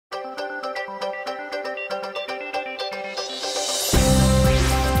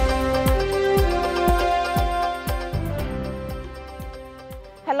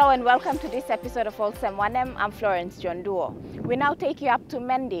and welcome to this episode of Olsem Wanem. I'm Florence John Duo. We now take you up to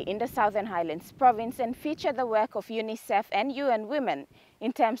Mendi in the Southern Highlands Province and feature the work of UNICEF and UN Women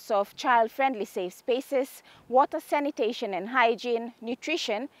in terms of child-friendly safe spaces, water sanitation and hygiene,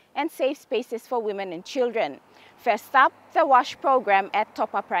 nutrition, and safe spaces for women and children. First up, the WaSH program at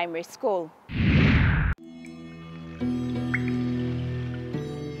Topa Primary School.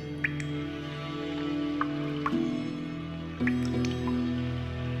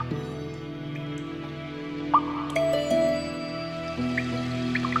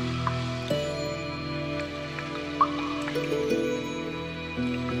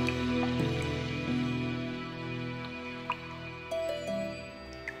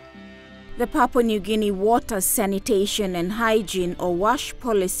 The Papua New Guinea Water Sanitation and Hygiene or WaSH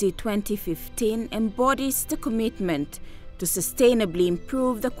Policy 2015 embodies the commitment to sustainably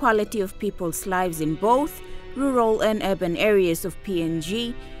improve the quality of people's lives in both rural and urban areas of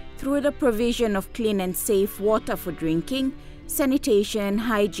PNG through the provision of clean and safe water for drinking, sanitation and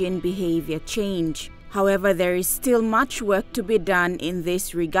hygiene behavior change. However, there is still much work to be done in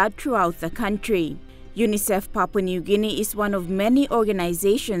this regard throughout the country. UNICEF Papua New Guinea is one of many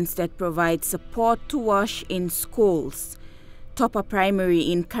organizations that provide support to WaSH in schools. Topa Primary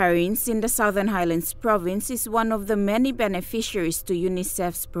in Karins in the Southern Highlands Province is one of the many beneficiaries to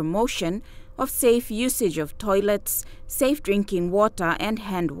UNICEF's promotion of safe usage of toilets, safe drinking water and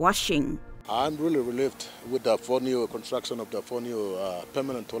hand washing. I'm really relieved with the construction of the 4 new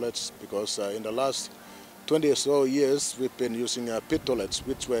permanent toilets because in the last 20 or so years we've been using pit toilets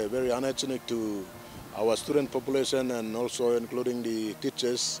which were very unhygienic to our student population and also including the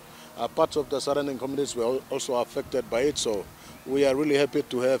teachers. Parts of the surrounding communities were also affected by it, so we are really happy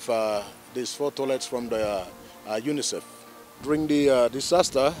to have these 4 toilets from the UNICEF. During the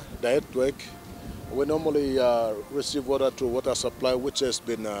disaster, the earthquake, we normally receive water through water supply which has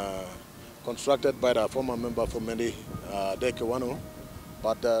been constructed by the former member for Mendi,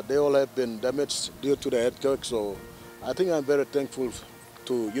 but they all have been damaged due to the earthquake, so I think I'm very thankful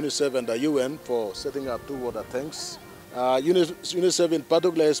to UNICEF and the UN for setting up 2 water tanks. UNICEF in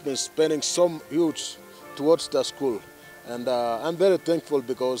particular has been spending some huge towards the school, and I'm very thankful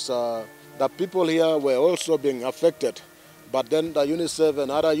because the people here were also being affected, but then the UNICEF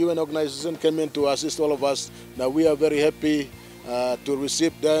and other UN organizations came in to assist all of us. Now we are very happy to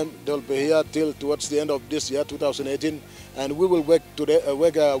receive them. They'll be here till towards the end of this year, 2018, and we will work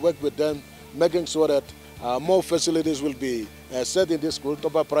with them, making sure that more facilities will be set in this school,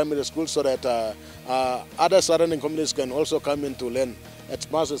 Topa Primary School, so that other surrounding communities can also come in to learn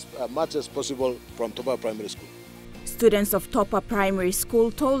as much as possible from Topa Primary School. Students of Topa Primary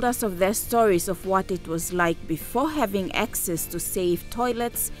School told us of their stories of what it was like before having access to safe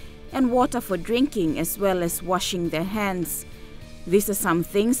toilets and water for drinking as well as washing their hands. These are some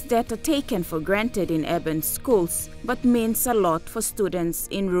things that are taken for granted in urban schools but means a lot for students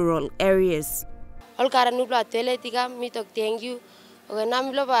in rural areas. All cara nubla toilet tiga mitok thank you. Okay,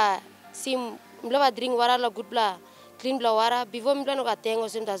 nam bloba sim bloba drink water la good bla clean bla water before mi bla no ka thank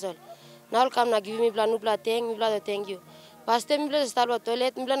osim tasol. Now come na give me bla nubla thank you. Past time mi bla start bla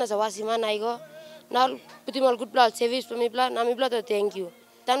toilet mi bla na sawasima naigo. Now puti mal good bla service for mi bla na mi bla to thank you.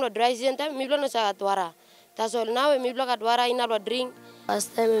 Tan bla dry season time mi bla no sa atwara. Tasol now mi bla ka atwara ina bla drink.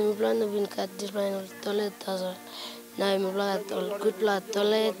 Past time mi bla no bin kat this bla toilet tasol. Now mi bla ka good bla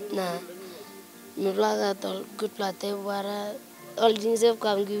toilet na. Mi bla tol good bla te wara all UNICEF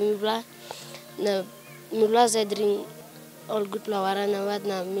come give me bla na mi bla say drink all good bla wara na wat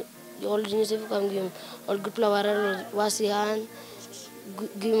na all UNICEF come give all good bla wara wash your hand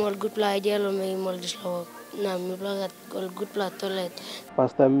give all good bla idea lo me all this lo na mi bla all good bla toilet.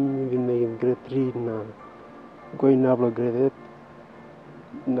 Past time we making grade 3 na going up grade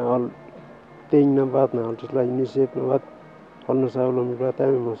 8 na all thing na wat na just like UNICEF na wat all no sablo mi bla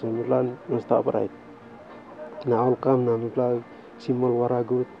time mo se mi bla no stop right na all come na mi bla simol wara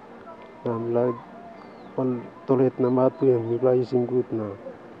good na mi bla all toilet na mat pu mi bla using good na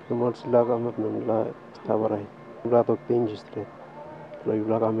mal sila ka mat na mi bla stop right mi bla to change straight lo mi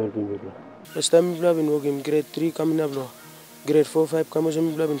bla ka mel mi bla first time mi bla bin working grade 3 coming up lo grade 4 5 kamo se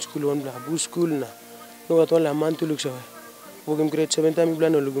mi bla bin school 1 bla bu school na no wa to la man to look so working grade 7 time mi bla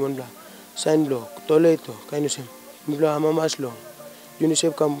no look man bla sign blo toilet to kaino sem mi bla mamas lo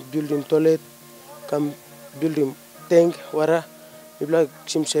UNICEF come building toilet come building tank wara mi bla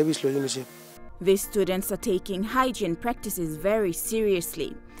sim service lo UNICEF. These students are taking hygiene practices very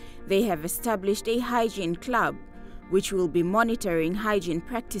seriously. They have established a hygiene club which will be monitoring hygiene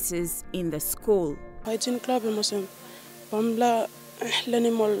practices in the school. Hygiene club mosem pamla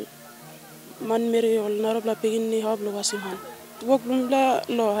lenimol man meri ol narobla pegin ni hablo wasihan work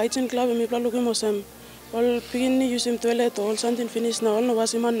lo hygiene club mi pla looking Olsem. All begin using toilet all something finish na all no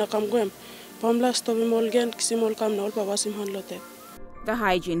wasim hand na kam gwem. Pamla stop him all gen kisim all kam na all pa wasim hand lote. The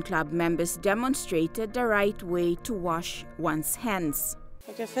hygiene club members demonstrated the right way to wash one's hands.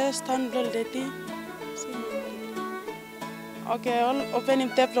 Okay, first hand blow dirty. Okay, all open him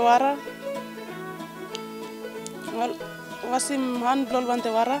tap the water. All wasim hand blow one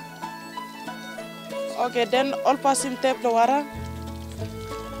the water. Okay, then all pass him tap the water.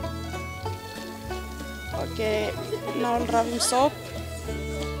 Okay, now rub him soap.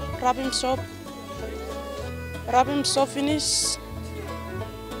 Rub him soap. Rub him soap finish.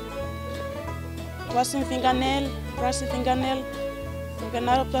 Wash him fingernail. Brush the fingernail. Okay,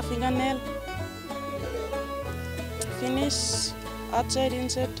 now up the fingernail. Finish. Outside,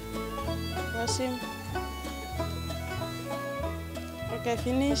 inside. Wash him. Okay,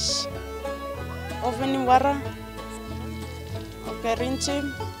 finish. Open him water. Okay, rinse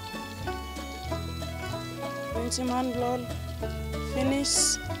him. Rinse him hand blow.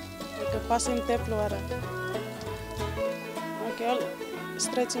 Finish. Okay, pass him tap water. Okay,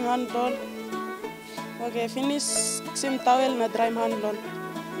 stretch him hand blow. Okay, finish. Sim towel na dry him hand blow.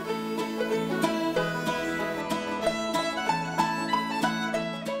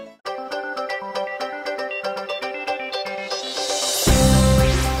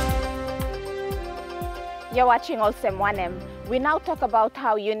 You're watching Olsem Wanem. We now talk about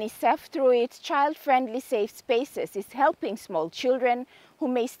how UNICEF, through its child-friendly safe spaces, is helping small children who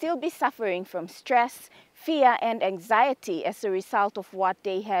may still be suffering from stress, fear and anxiety as a result of what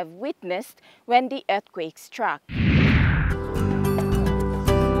they have witnessed when the earthquake struck.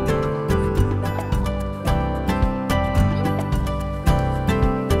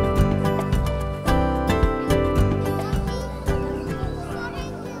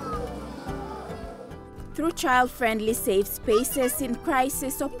 Through child-friendly safe spaces in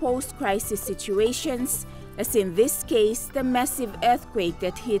crisis or post-crisis situations, as in this case, the massive earthquake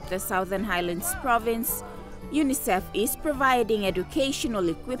that hit the Southern Highlands Province, UNICEF is providing educational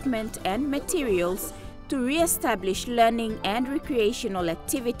equipment and materials to re-establish learning and recreational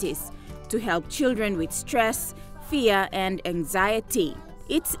activities to help children with stress, fear and anxiety.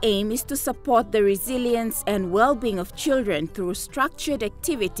 Its aim is to support the resilience and well-being of children through structured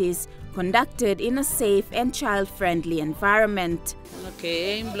activities conducted in a safe and child-friendly environment.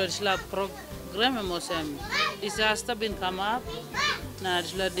 Okay, aim blood program Olsem. Disaster been come up. Na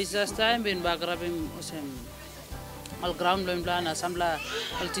disaster been backgrabbing Olsem. All ground blowing plan, assembla,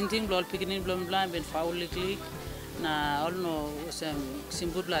 all tinting blow, picking blowing plan been foully click. Na all no Olsem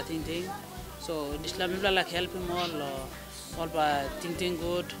simple bla tinting. So this la like help him all by tinting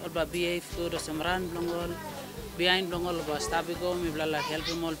good, all by behave good, or some run long behind long all by stabigo, me bla like help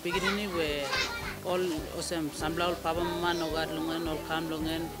him all picking where all Olsem sambla all papa man or god longan or calm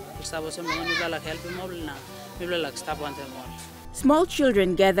longan, sabosem longan like help him all na, me bla like stop one time all. Small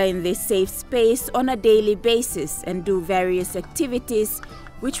children gather in this safe space on a daily basis and do various activities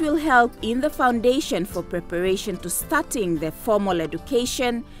which will help in the foundation for preparation to starting their formal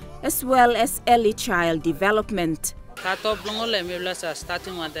education as well as early child development.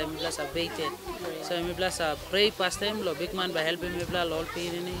 Starting one time, me baited. So me pray past time, lo big man by helping me all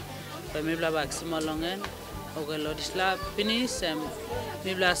pirini, by me back small longan. Okay, lo disla finish.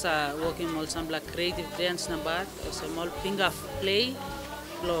 Me working all some creative dance number, some all finger play,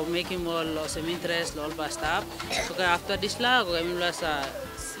 lo making all some interest, all by stop. Okay, after disla, okay, me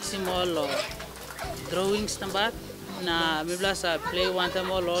small drawings number. Na me play one time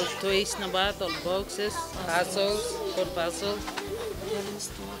all toys number, all boxes, puzzles, code puzzles.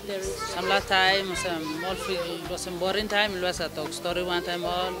 Some last time, some boring time, me talk story one time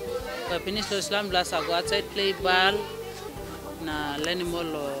all. I finish lo Islam, go outside play ball. Na learn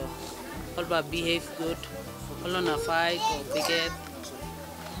all about behave good, all on a fight or picket.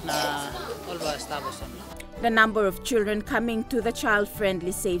 Na all about stuff. The number of children coming to the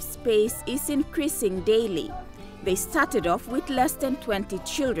child-friendly safe space is increasing daily. They started off with less than 20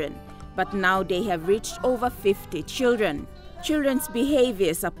 children, but now they have reached over 50 children. Children's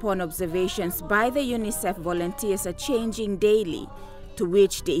behaviors upon observations by the UNICEF volunteers are changing daily, to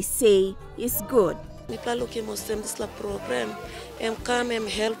which they say is good. Me plan look him this la program. Come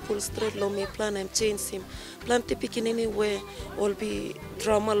helpful straight lo me plan change him. Plan typical anywhere all be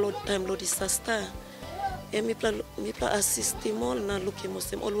drama load time load disaster. Me plan assist him all na look him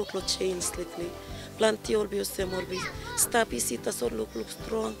all work lo change lately. Plenty all be stop is it so look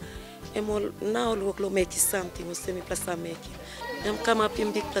strong. All now work lo make something me plus make. Come up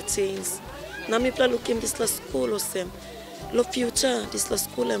in big change. Now me plan look him this la school lo future this la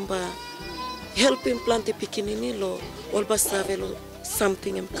school help him plant the pikinini lo olba savelo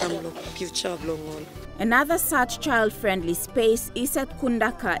something em kam lo future long all. Another such child-friendly space is at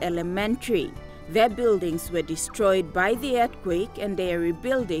Kundaka Elementary. Their buildings were destroyed by the earthquake and they are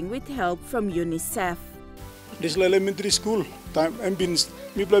rebuilding with help from UNICEF. This elementary school, time I'm been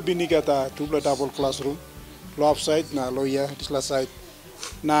mibla binigata tubla double classroom, lo upside na loya this la side.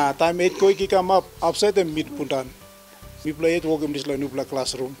 Na time 8 koi ki come up upside and mid puntan. Mibla 8 wokim this la nubla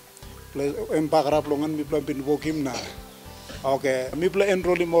classroom. Em bagrap longan mibla bin wokim na. Okay, mibla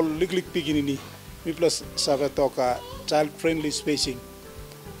enroll mol liglig piginini. Mibla savatoka child friendly spacing.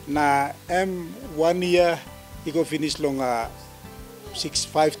 Na 1 year iko finish longa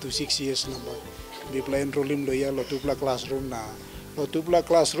 5 to 6 years number. Mibla enrollim loya lo tubla classroom na. Lo tubla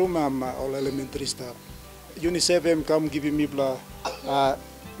classroom all elementary staff. UNICEF come give me bla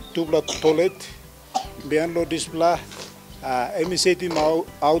tubla toilet. Beyond lo display emisating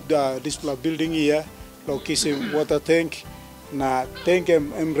out the display building here. Lo kissing water tank. Na tank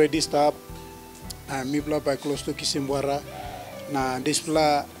em ready stop. Mibla by close to kisim wara. Na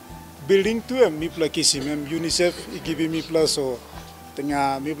display building tu mibla kisim UNICEF give me plus so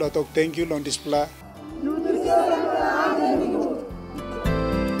tengah mibla talk thank you on display.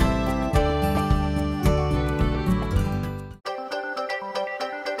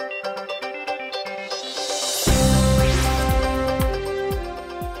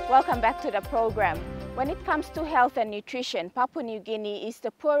 Welcome back to the program. When it comes to health and nutrition, Papua New Guinea is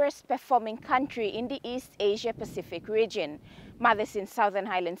the poorest performing country in the East Asia Pacific region. Mothers in Southern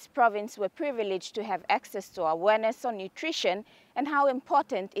Highlands Province were privileged to have access to awareness on nutrition and how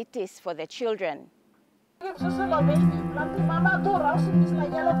important it is for their children.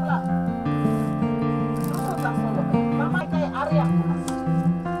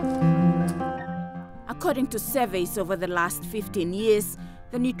 According to surveys over the last 15 years,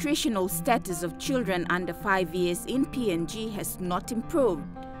 the nutritional status of children under 5 years in PNG has not improved.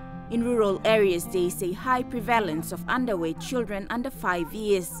 In rural areas, there is a high prevalence of underweight children under 5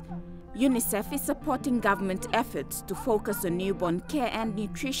 years. UNICEF is supporting government efforts to focus on newborn care and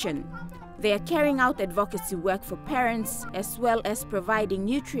nutrition. They are carrying out advocacy work for parents as well as providing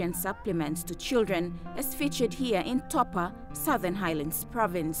nutrient supplements to children, as featured here in Topa, Southern Highlands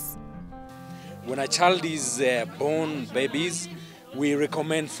Province. When a child is born, babies, we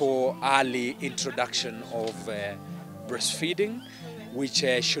recommend for early introduction of breastfeeding, which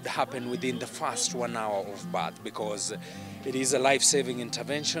should happen within the first 1 hour of birth, because it is a life-saving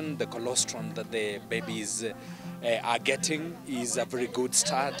intervention. The colostrum that the babies are getting is a very good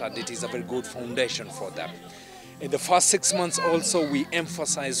start, and it is a very good foundation for them. In the first 6 months also, we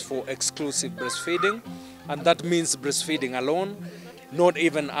emphasize for exclusive breastfeeding, and that means breastfeeding alone, not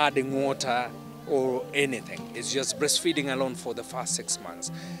even adding water or anything. It's just breastfeeding alone for the first 6 months.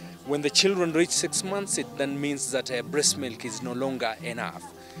 When the children reach 6 months, it then means that breast milk is no longer enough.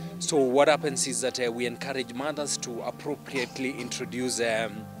 So what happens is that we encourage mothers to appropriately introduce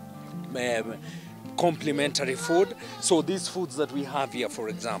complementary food. So these foods that we have here, for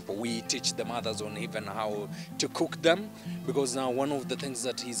example, we teach the mothers on even how to cook them, because now one of the things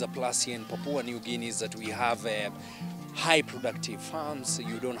that is a plus here in Papua New Guinea is that we have high productive farms.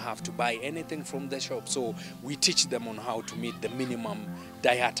 You don't have to buy anything from the shop, so we teach them on how to meet the minimum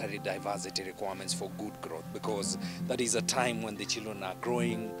dietary diversity requirements for good growth, because that is a time when the children are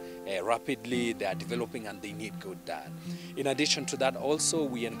growing rapidly, they are developing, and they need good diet. In addition to that, also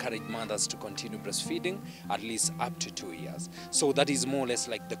we encourage mothers to continue breastfeeding at least up to 2 years. So that is more or less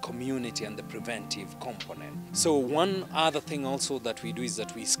like the community and the preventive component. So one other thing also that we do is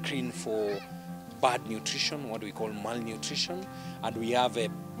that we screen for bad nutrition, what we call malnutrition, and we have a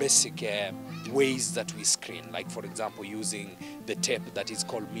basic ways that we screen, like for example using the tape that is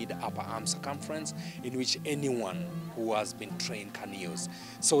called mid-upper arm circumference, in which anyone who has been trained can use.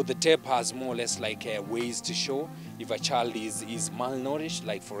 So the tape has more or less like ways to show if a child is malnourished,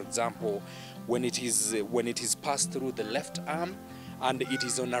 like for example when it is passed through the left arm and it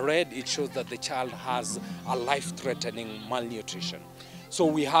is on a red, it shows that the child has a life-threatening malnutrition. So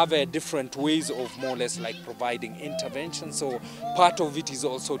we have different ways of more or less like providing intervention. So part of it is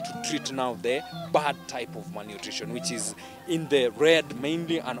also to treat now the bad type of malnutrition, which is in the red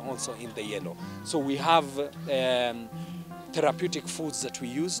mainly and also in the yellow. So we have therapeutic foods that we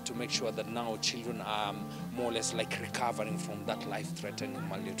use to make sure that now children are more or less like recovering from that life-threatening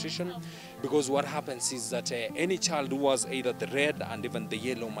malnutrition. Because what happens is that any child who has either the red and even the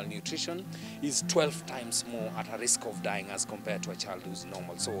yellow malnutrition is 12 times more at a risk of dying as compared to a child who's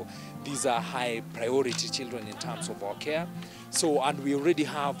normal. So these are high priority children in terms of our care. So, and we already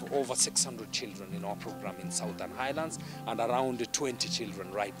have over 600 children in our program in Southern Highlands and around 20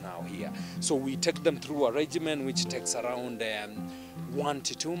 children right now here. So we take them through a regimen which takes around 1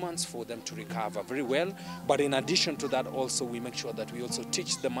 to 2 months for them to recover very well. But in addition to that, also we make sure that we also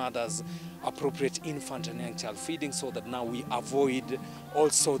teach the mothers appropriate infant and young child feeding, so that now we avoid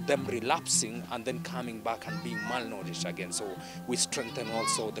also them relapsing and then coming back and being malnourished again. So we strengthen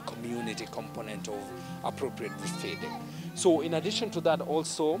also the community component of appropriate feeding. So in addition to that,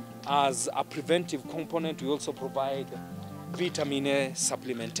 also as a preventive component, we also provide vitamin A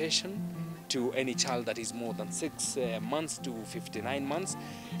supplementation to any child that is more than 6 months to 59 months.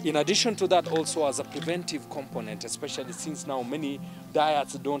 In addition to that, also as a preventive component, especially since now many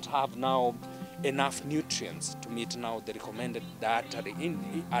diets don't have now enough nutrients to meet now the recommended dietary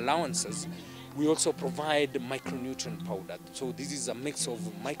allowances, we also provide micronutrient powder. So this is a mix of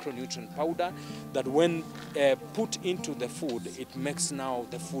micronutrient powder that when put into the food, it makes now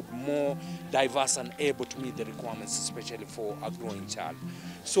the food more diverse and able to meet the requirements, especially for a growing child.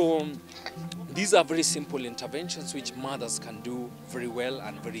 So these are very simple interventions which mothers can do very well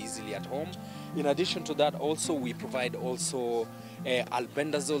and very easily at home. In addition to that, also we provide also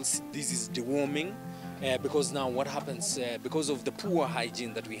albendazoles. This is deworming. Because now what happens, because of the poor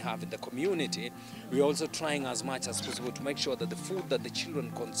hygiene that we have in the community, we're also trying as much as possible to make sure that the food that the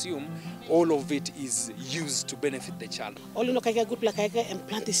children consume, all of it is used to benefit the child. All in okay, good black and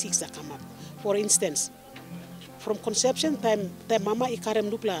plenty seeds that come up. For instance, from conception time mama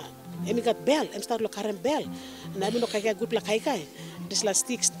ikarem dupla, emi got bell, em start lo karem bell. Na emi no kaya good black kai. This last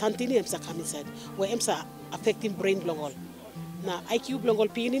sticks tantini em sa come inside, where em sa affecting brain blongol. Na IQ blongol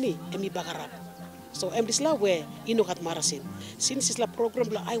pinini emi bagarap. So emdisla where inokat marasin. Since isla program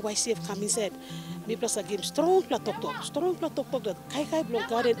la IYCF come inside, me plus a game strong pla tok that kai block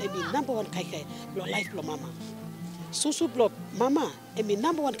garden emi #1 kai block life block mama. Susu block mama emi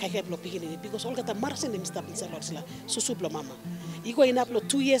 #1 kai block beginning because all kata marasin em stop inside la susu block mama. Iko ina block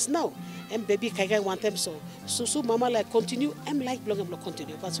 2 years now. Em baby kai one time so susu mama like continue em like block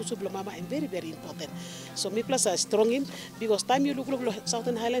continue but susu block mama am very important. So me plus a strong him because time you look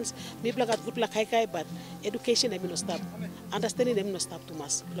Southern Highlands me plus got good block kai but education em no stop. Understanding em no stop too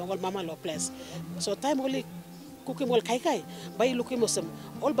much. Long mama lo place. So time only cooking all kai by looking mosem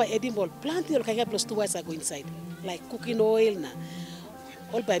all by eating all plenty all kai plus 2 hours go inside like cooking oil na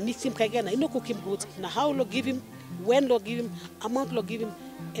all by mixing kai na no cooking good na how lo give him when lo give him amount lo give him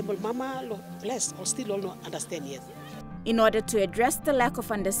able mama lo bless or still all no understand yet. In order to address the lack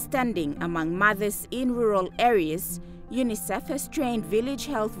of understanding among mothers in rural areas, UNICEF has trained village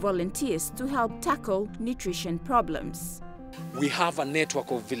health volunteers to help tackle nutrition problems. We have a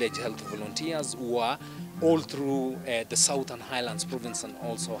network of village health volunteers who are all through the Southern Highlands Province and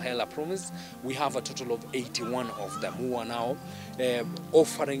also Hela Province. We have a total of 81 of them who are now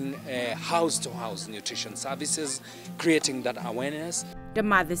offering house-to-house nutrition services, creating that awareness. The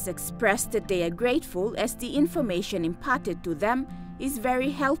mothers expressed that they are grateful as the information imparted to them is very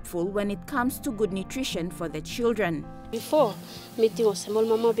helpful when it comes to good nutrition for the children. Before meeting with small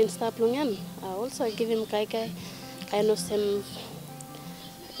mama bin start lungen, I also give him kai kind of some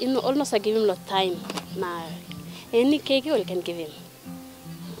almost I give him a lot of time. Now any cake you can give him.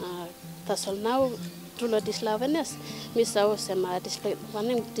 That's all now to lot this loveliness. Miss our sema this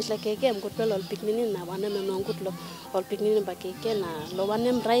like cake I'm good all picnic na Wanem no good all picnic ba cake na lo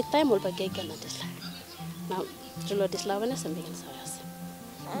Wanem right time all ba cake na this now to lot this loveliness and begin service.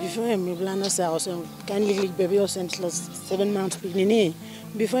 Before him, Blana also can live baby or since 7 months picnic.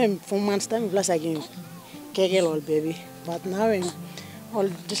 Before him 4 months time plus again cake all baby. But now all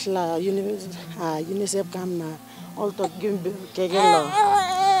this UNICEF come na all to give cake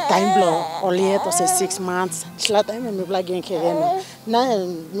time blow only yet or 6 months. Sla time me bla gen kege na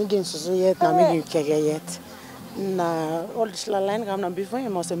me gen so yet na me gen kege yet. Na all this line come na before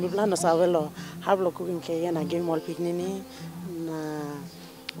him also me bla no savelo have lo cooking kege na game all picnic na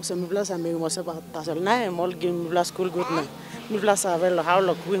also me bla sa me mo se ba tasol na me all game bla school good na me bla savelo how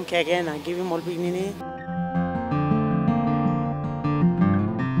lo cooking kege na give him all picnic.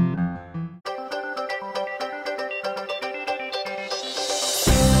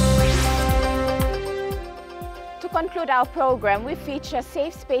 To conclude our program, we feature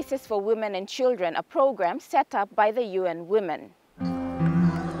Safe Spaces for Women and Children, a program set up by the UN Women.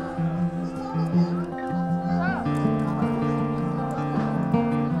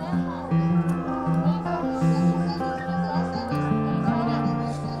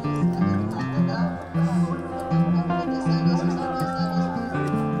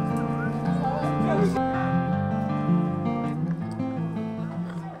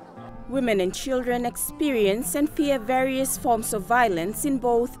 women and children experience and fear various forms of violence in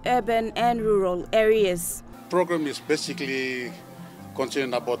both urban and rural areas. Program is basically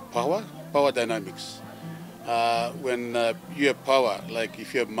concerned about power dynamics. When you have power, like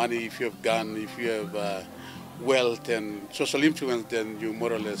if you have money, if you have gun, if you have wealth and social influence, then you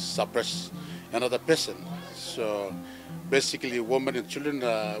more or less suppress another person. So basically women and children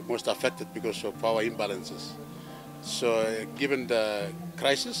are most affected because of power imbalances. So given the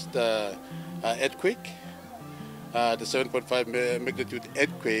crisis, the earthquake, the 7.5 magnitude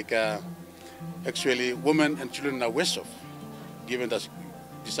earthquake, actually women and children are worse off given the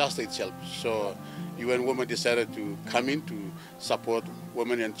disaster itself. So UN Women decided to come in to support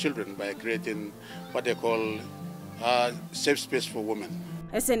women and children by creating what they call safe space for women.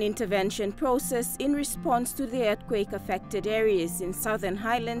 As an intervention process in response to the earthquake-affected areas in Southern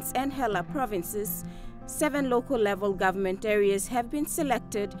Highlands and Hela provinces, 7 local-level government areas have been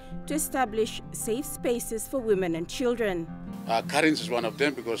selected to establish safe spaces for women and children. Karins is one of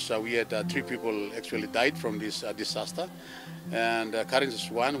them because we had 3 people actually died from this disaster. And Karins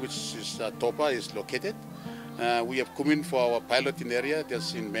is one, which is Topa is located. We have Kumin for our piloting area,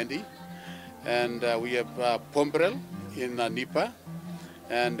 that's in Mendi. And we have Pombrel in Nipa.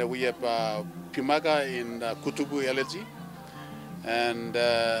 And we have Pimaga in Kutubu LLG. And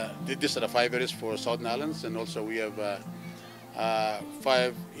these are the 5 areas for Southern Highlands. And also we have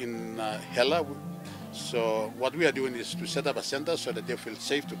 5 in Hela. So what we are doing is to set up a center so that they feel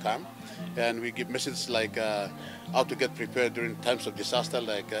safe to come. And we give messages like how to get prepared during times of disaster,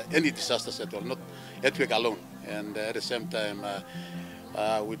 like any disasters at all, not earthquake alone. And at the same time,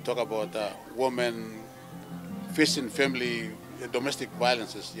 we talk about women facing family domestic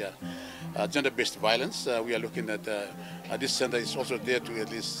violences, gender-based violence. We are looking at this center is also there to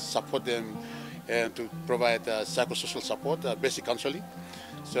at least support them and to provide psychosocial support, basic counseling,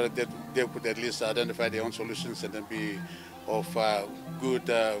 so that they could at least identify their own solutions and then be of good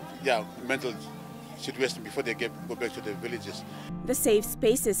mental situation before they go back to their villages. The safe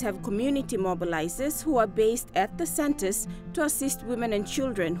spaces have community mobilizers who are based at the centers to assist women and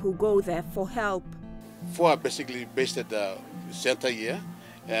children who go there for help. 4 are basically based at the center here,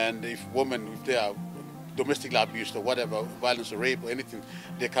 and if women, if they are domestically abused or whatever, violence or rape or anything,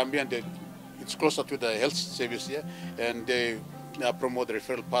 they come here and it's closer to the health service here, and they promote the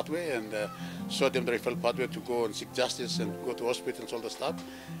referral pathway and show them the referral pathway to go and seek justice and go to hospitals, all the stuff.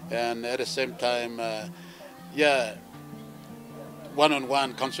 And at the same time,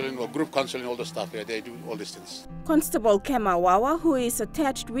 one-on-one counseling or group counseling, all the stuff, they do all these things. Constable Kemawawa, who is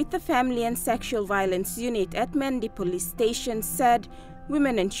attached with the Family and Sexual Violence Unit at Mendi Police Station, said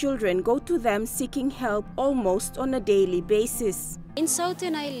women and children go to them seeking help almost on a daily basis. In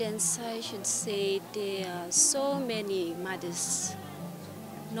Southern Highlands, I should say there are so many mothers.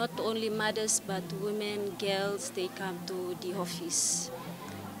 Not only mothers, but women, girls, they come to the office.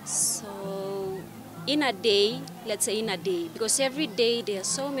 So in a day, let's say in a day, because every day there are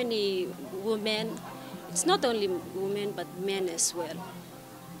so many women, it's not only women but men as well.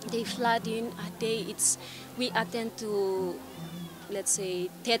 They flood in a day, we attend to, let's say,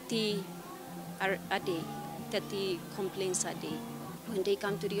 30 a day, 30 complaints a day. When they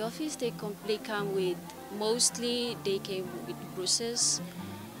come to the office, they come with, mostly they came with bruises,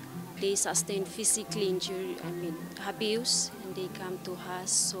 they sustain physical injury, abuse, and they come to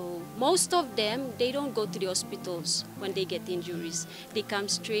us. So most of them, they don't go to the hospitals when they get injuries. They come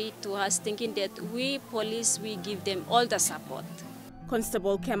straight to us thinking that we, police, we give them all the support.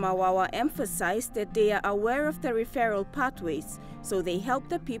 Constable Kemawawa emphasized that they are aware of the referral pathways, so they help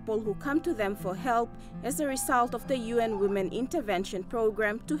the people who come to them for help as a result of the UN Women intervention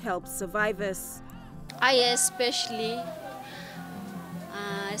program to help survivors. I especially,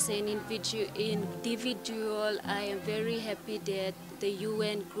 as an individual, I am very happy that the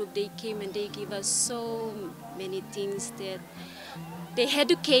UN group, they came and they give us so many things that they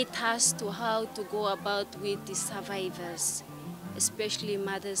educate us to how to go about with the survivors, especially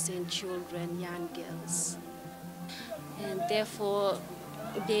mothers and children, young girls. And therefore,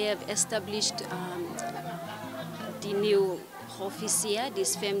 they have established the new office here,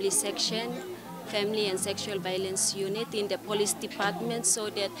 this family section, Family and Sexual Violence Unit in the police department, so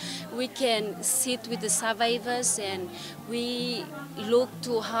that we can sit with the survivors and we look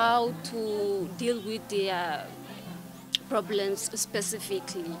to how to deal with their problems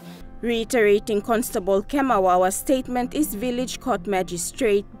specifically. Reiterating Constable Kemawawa's statement is Village Court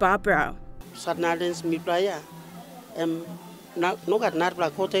Magistrate Barbara. Sadnadens mi playa nogat narpla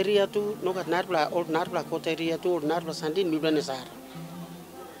koteria tu nogat narpla old narpla koteria tu old narpla sandin mi blanesar.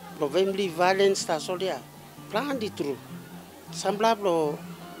 Provemli violence ta solia plan di tru. Samblablo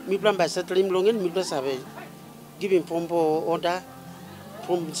mi plan by settling longen mi plan sabe give him from order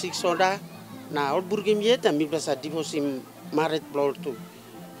from 6 order na all burgim yet and mi plan sa divorce him married blow too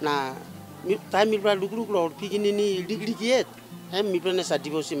na time mi plan luglu blow pigini ni ligli yet and mi plan sa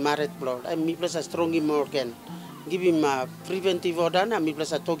divorce him married blow and mi plan sa strong him more again give him a preventive order na mi plan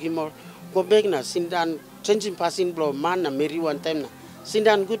sa talk him more go back na sindan changing passing blow man na marry one time na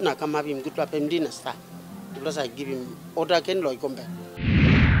sindan good na come have him good la pemdi na sta because I give him order again like come back.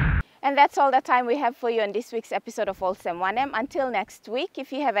 And that's all the time we have for you on this week's episode of Olsem Wanem. Until next week,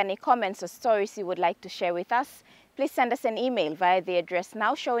 if you have any comments or stories you would like to share with us, please send us an email via the address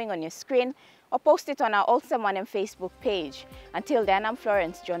now showing on your screen or post it on our Olsem Wanem Facebook page. Until then, I'm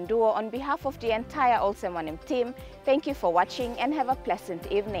Florence John Duo. On behalf of the entire Olsem Wanem team, thank you for watching and have a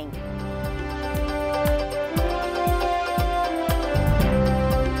pleasant evening.